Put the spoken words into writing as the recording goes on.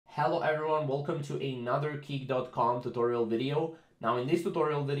Hello everyone, welcome to another Kik.com tutorial video. Now in this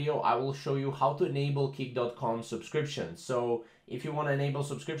tutorial video, I will show you how to enable Kik.com subscriptions. So if you want to enable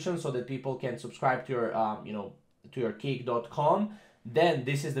subscriptions so that people can subscribe to your, to your Kik.com, then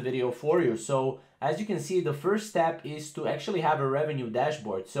this is the video for you. So as you can see, the first step is to actually have a revenue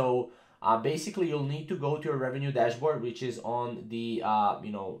dashboard. So basically you'll need to go to your revenue dashboard, which is on the,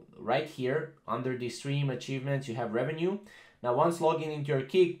 right here under the stream achievements, you have revenue. Now, once logging into your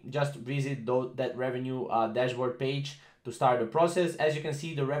Kik, just visit that revenue dashboard page to start the process. As you can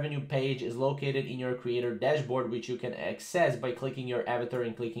see, the revenue page is located in your creator dashboard, which you can access by clicking your avatar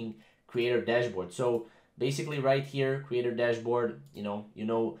and clicking creator dashboard. So basically right here, creator dashboard,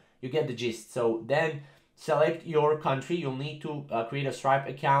 you get the gist. So then select your country. You'll need to create a Stripe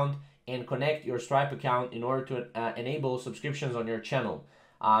account and connect your Stripe account in order to enable subscriptions on your channel.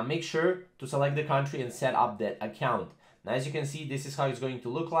 Make sure to select the country and set up that account. Now, as you can see, this is how it's going to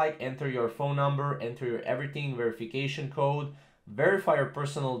look like. Enter your phone number, enter your everything, verification code, verify your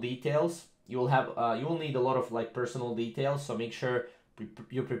personal details. You will need a lot of personal details, so make sure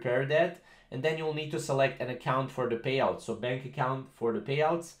you prepare that. And then you'll need to select an account for the payouts, so bank account for the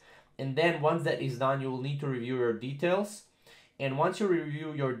payouts. And then once that is done, you will need to review your details. And once you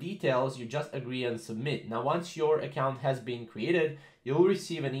review your details, you just agree and submit. Now, once your account has been created, you'll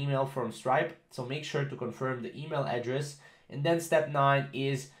receive an email from Stripe. So make sure to confirm the email address. And then step 9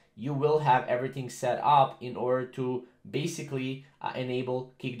 is you will have everything set up in order to basically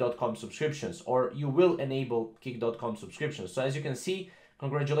enable Kik.com subscriptions, or you will enable Kik.com subscriptions. So as you can see,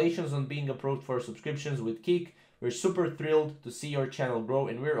 congratulations on being approved for subscriptions with Kik. We're super thrilled to see your channel grow,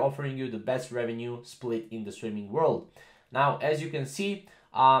 and we're offering you the best revenue split in the streaming world. Now, as you can see,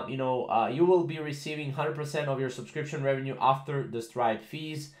 you will be receiving 100% of your subscription revenue after the Stripe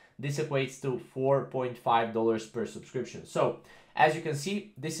fees. This equates to $4.5 per subscription. So, as you can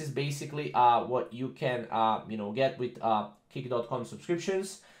see, this is basically what you can, get with Kik.com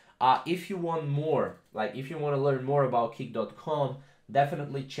subscriptions. If you want more, if you want to learn more about Kik.com,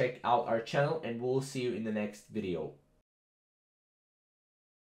 definitely check out our channel, and we'll see you in the next video.